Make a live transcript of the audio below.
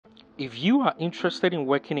if you are interested in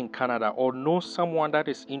working in Canada or know someone that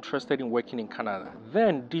is interested in working in Canada,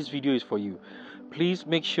 then this video is for you. Please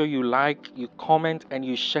make sure you like, you comment, and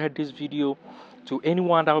you share this video to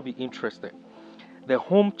anyone that will be interested. The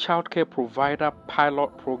Home Childcare Provider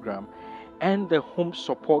Pilot Program and the Home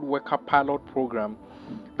Support Worker Pilot Program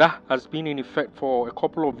that has been in effect for a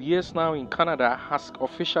couple of years now in Canada has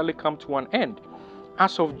officially come to an end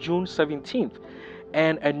as of June 17th.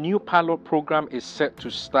 And a new pilot program is set to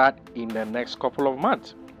start in the next couple of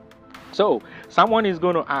months. So someone is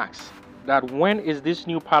going to ask that when is this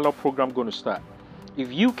new pilot program going to start?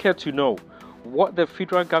 If you care to know, what the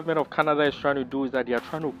federal government of Canada is trying to do is that they are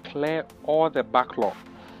trying to clear all the backlog.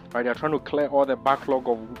 Right? They are trying to clear all the backlog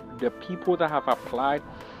of the people that have applied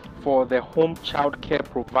for the Home Child Care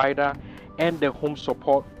Provider and the Home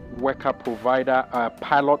Support Worker Provider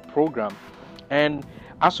pilot program. And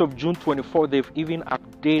as of June 24, they've even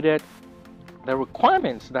updated the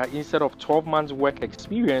requirements that instead of 12 months work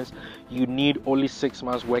experience, you need only 6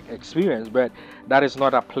 months work experience. But that is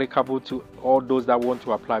not applicable to all those that want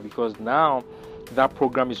to apply, because now that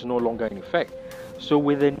program is no longer in effect. So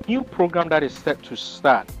with a new program that is set to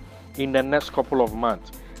start in the next couple of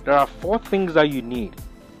months, there are 4 things that you need.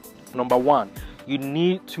 Number 1, you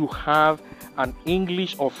need to have an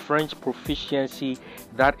English or French proficiency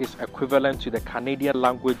that is equivalent to the Canadian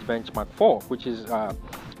Language Benchmark 4, which is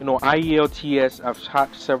IELTS. I've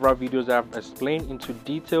had several videos that have explained into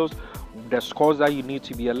details the scores that you need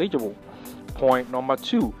to be eligible. Point number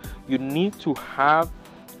 2, you need to have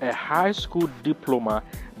a high school diploma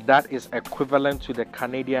that is equivalent to the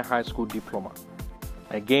Canadian high school diploma.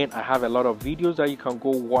 Again, I have a lot of videos that you can go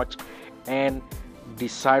watch and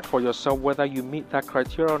decide for yourself whether you meet that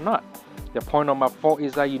criteria or not. The point number 4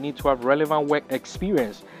 is that you need to have relevant work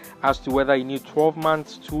experience. As to whether you need 12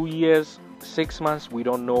 months, 2 years, 6 months, we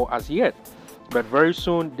don't know as yet. But very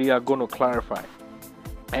soon they are going to clarify.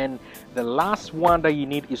 And the last one that you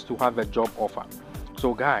need is to have a job offer.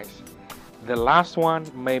 So guys, the last one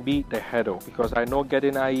may be the hurdle, because I know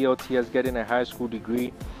getting IELTS, getting a high school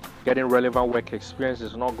degree, getting relevant work experience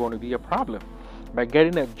is not going to be a problem. But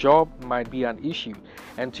getting a job might be an issue.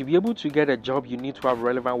 And to be able to get a job, you need to have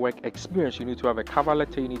relevant work experience. You need to have a cover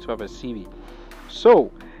letter. You need to have a CV.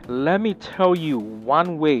 So let me tell you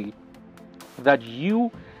one way that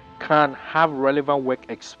you can have relevant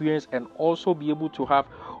work experience and also be able to have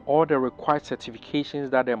all the required certifications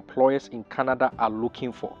that the employers in Canada are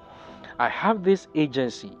looking for. I have this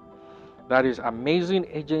agency that is amazing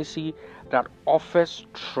agency that offers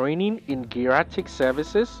training in geriatric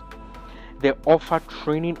services. They offer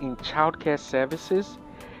training in childcare services.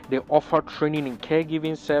 They offer training in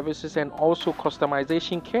caregiving services and also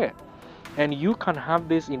customization care. And you can have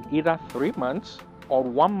this in either 3 months or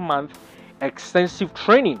 1 month extensive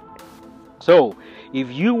training. So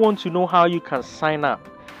if you want to know how you can sign up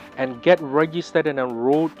and get registered and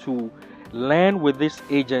enrolled to learn with this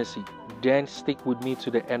agency, then stick with me to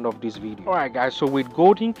the end of this video. Alright guys, so with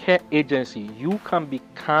Golden Care Agency, you can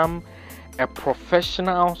become a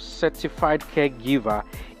professional certified caregiver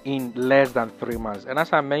in less than 3 months. And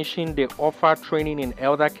as I mentioned, they offer training in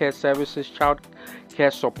elder care services, child care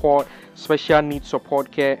support, special needs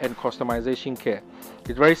support care, and customization care.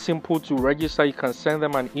 It's very simple to register. You can send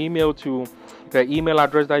them an email to the email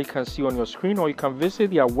address that you can see on your screen, or you can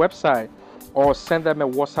visit their website or send them a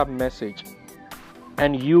WhatsApp message,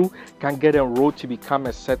 and you can get enrolled to become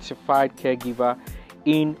a certified caregiver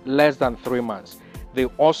in less than 3 months. They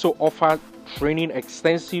also offer training,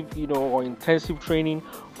 extensive or intensive training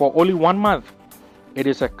for only 1 month. It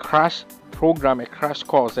is a crash program, a crash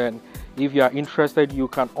course, and if you are interested, you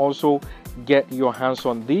can also get your hands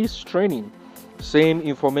on this training. Same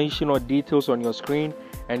information or details on your screen,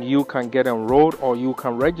 and you can get enrolled or you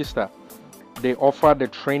can register. They offer the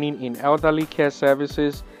training in elderly care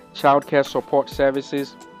services, child care support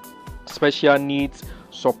services, special needs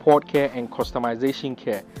support care, and customization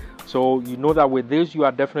care. So you know that with this, you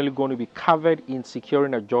are definitely going to be covered in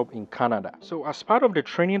securing a job in Canada. So as part of the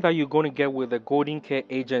training that you're going to get with the Golden Care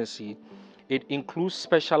Agency, it includes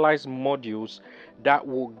specialized modules that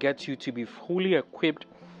will get you to be fully equipped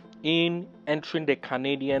in entering the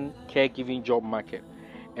Canadian caregiving job market.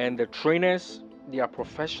 And the trainers, they are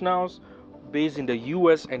professionals based in the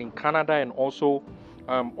US and in Canada, and also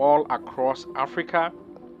all across Africa,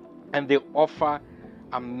 and they offer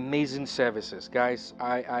amazing services. Guys,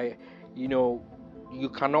 you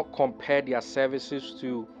cannot compare their services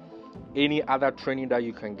to any other training that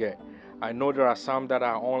you can get. I know there are some that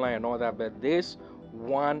are online and all that, but this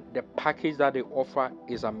one, the package that they offer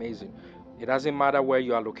is amazing. It doesn't matter where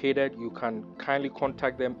you are located, you can kindly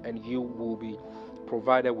contact them and you will be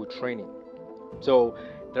provided with training. So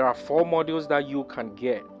There are 4 modules that you can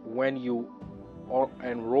get when you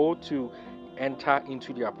enroll to enter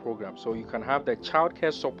into their program. So you can have the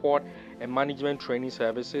childcare support and management training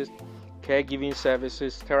services, caregiving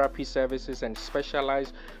services, therapy services, and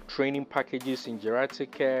specialized training packages in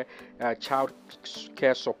geriatric care, child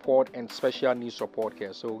care support, and special needs support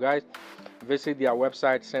care. So guys, visit their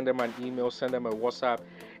website, send them an email, send them a WhatsApp,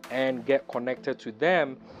 and get connected to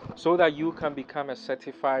them so that you can become a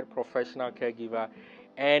certified professional caregiver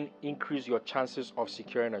and increase your chances of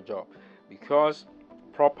securing a job, because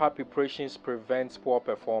proper preparations prevents poor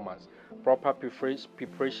performance. Proper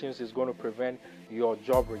preparations is going to prevent your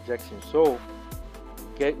job rejection. So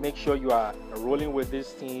make sure you are enrolling with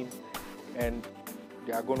this team, and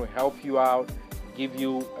they are going to help you out, give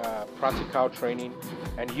you practical training,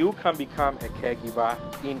 and you can become a caregiver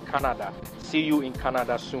in Canada. See you in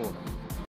Canada soon.